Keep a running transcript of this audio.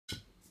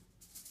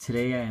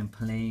Today I am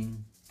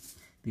playing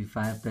the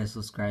 5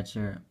 peso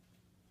scratcher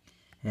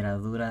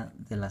Herradura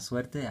de la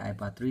Suerte. I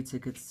bought 3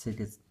 tickets,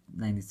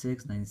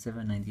 96,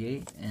 97,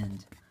 98,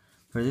 and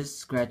for this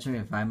scratcher,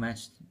 if I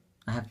matched,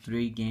 I have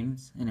 3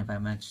 games, and if I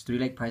match 3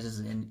 like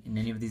prizes in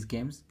any of these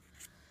games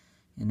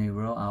in a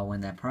row, I'll win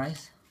that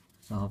prize.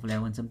 So hopefully I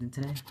win something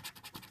today.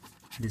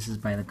 This is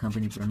by the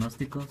company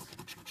Pronosticos,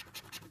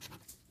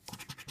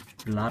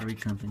 the lottery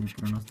company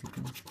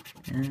Pronosticos,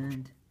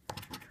 and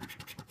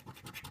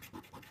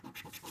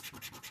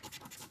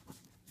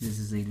this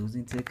is a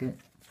losing ticket.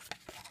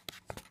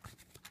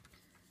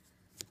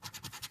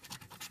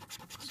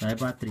 So I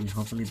bought 3.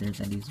 Hopefully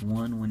there's at least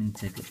one winning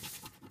ticket.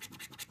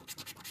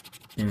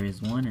 There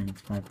is one, and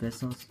it's 5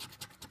 pesos.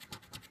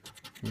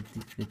 50,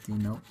 50,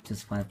 nope,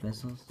 just 5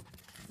 pesos.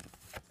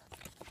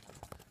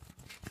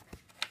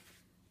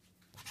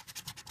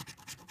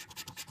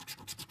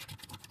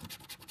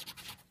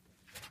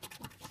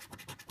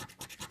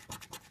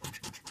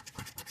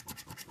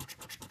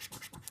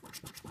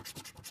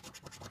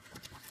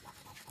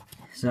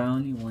 So I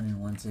only won in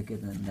 1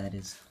 ticket, and that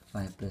is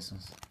 5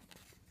 pesos.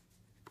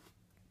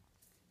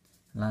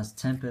 Lost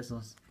 10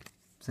 pesos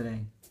today.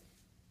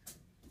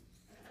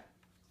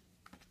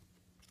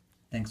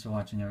 Thanks for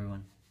watching,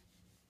 everyone.